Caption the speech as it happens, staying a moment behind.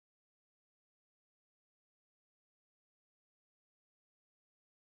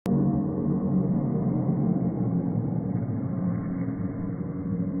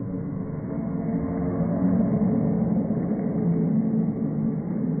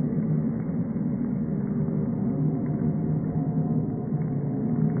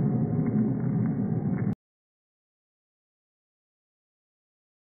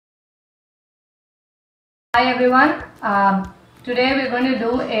Hi everyone, today we're going to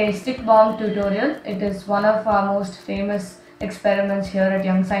do a stick bomb tutorial. It is one of our most famous experiments here at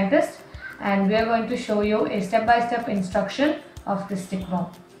Young Scientist, and we are going to show you a step-by-step instruction of the stick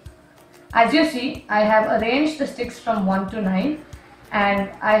bomb. As you see, I have arranged the sticks from 1 to 9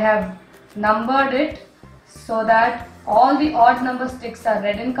 and I have numbered it so that all the odd number sticks are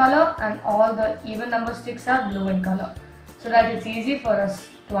red in color and all the even number sticks are blue in color, so that it's easy for us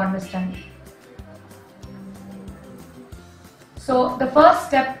to understand. So the first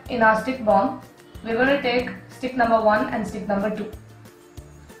step in our stick bomb, we're going to take stick number 1 and stick number 2.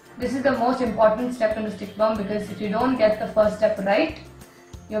 This is the most important step in the stick bomb because if you don't get the first step right,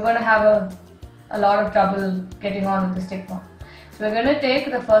 you're going to have a lot of trouble getting on with the stick bomb. So we're going to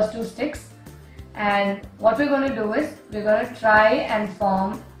take the first 2 sticks, and what we're going to do is we're going to try and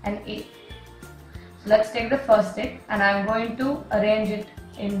form an A. So let's take the first stick and I'm going to arrange it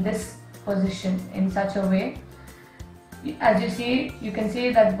in this position in such a way. As you see, you can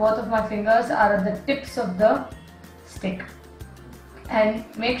see that both of my fingers are at the tips of the stick. And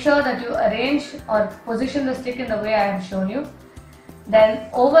make sure that you arrange or position the stick in the way I have shown you.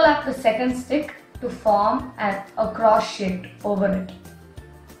 Then overlap the second stick to form a cross shape over it,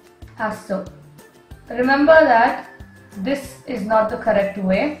 as so. Remember that this is not the correct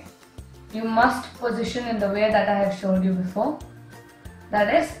way. You must position in the way that I have showed you before.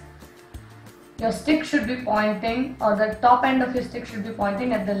 That is, your stick should be pointing, or the top end of your stick should be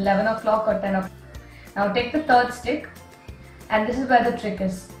pointing at the 11 o'clock or 10 o'clock. Now take the third stick, and this is where the trick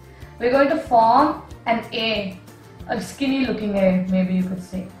is. We're going to form an A, a skinny looking A, maybe you could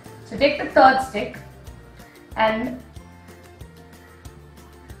say. So take the third stick and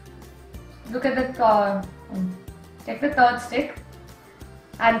look at the take the third stick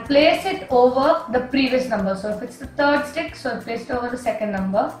and place it over the previous number. So if it's the third stick, so place it over the second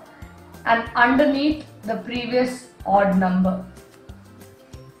number and underneath the previous odd number,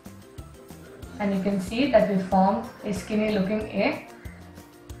 and you can see that we formed a skinny looking A.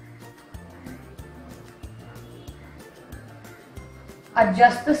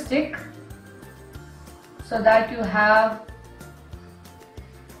 Adjust the stick so that you have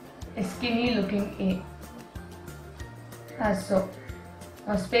a skinny looking A, as so.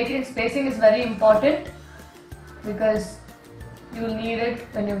 Now spacing is very important because you will need it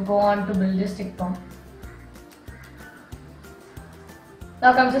when you go on to build your stick bomb.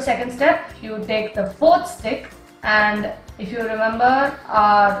 Now comes the second step. You take the fourth stick, and if you remember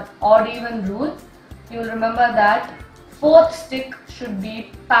our odd even rule, you will remember that fourth stick should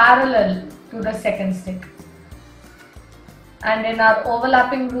be parallel to the second stick. And in our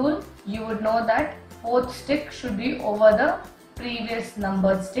overlapping rule, you would know that fourth stick should be over the previous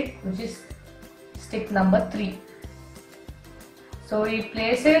numbered stick, which is stick number 3. So we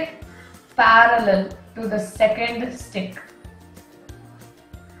place it parallel to the second stick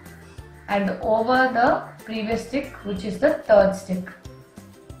and over the previous stick, which is the third stick.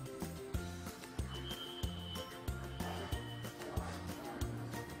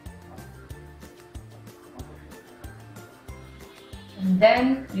 And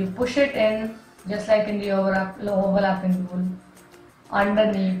then you push it in just like in the overlapping rule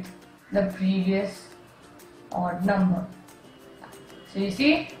underneath the previous odd number. So you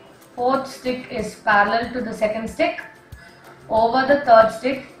see, fourth stick is parallel to the second stick, over the third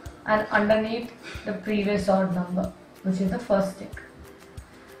stick and underneath the previous odd number, which is the first stick.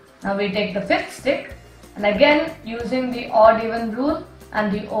 Now we take the fifth stick, and again using the odd even rule and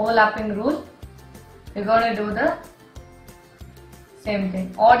the overlapping rule, we're going to do the same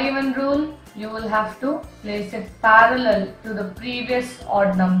thing. Odd even rule, you will have to place it parallel to the previous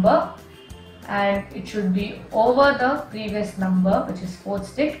odd number, and it should be over the previous number, which is fourth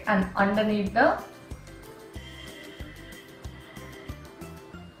stick, and underneath the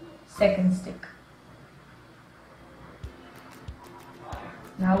second stick.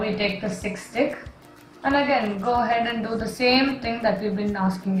 Now we take the sixth stick, and again go ahead and do the same thing that we've been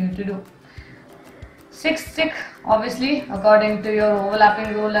asking you to do. Sixth stick, obviously according to your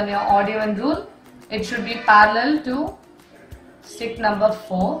overlapping rule and your odd even rule, it should be parallel to stick number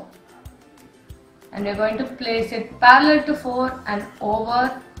 4. And we're going to place it parallel to 4 and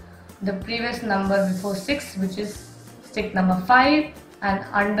over the previous number before 6, which is stick number 5, and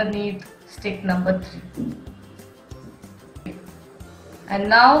underneath stick number 3. And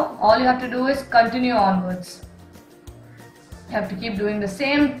now all you have to do is continue onwards. You have to keep doing the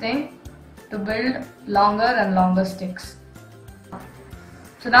same thing to build longer and longer sticks.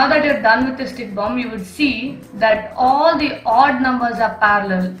 So now that you're done with the stick bomb, you would see that all the odd numbers are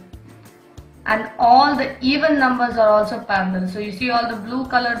parallel. and all the even numbers are also parallel. So you see all the blue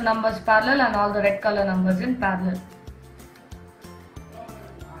colored numbers parallel and all the red color numbers in parallel.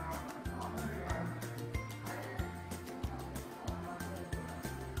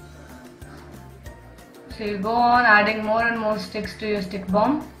 So you go on adding more and more sticks to your stick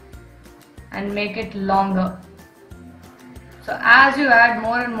bomb and make it longer. So as you add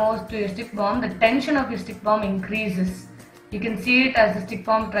more and more to your stick bomb, the tension of your stick bomb increases. You can see it as the stick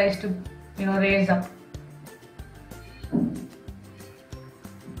bomb tries to, raise up.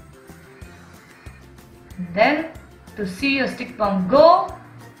 Then to see your stick bomb go,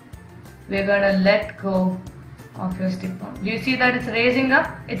 we're going to let go of your stick bomb. Do you see that it's raising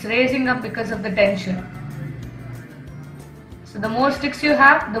up? It's raising up because of the tension. So the more sticks you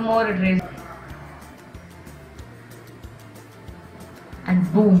have, the more it raises.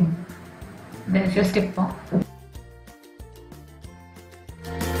 And boom, there's your stick bomb.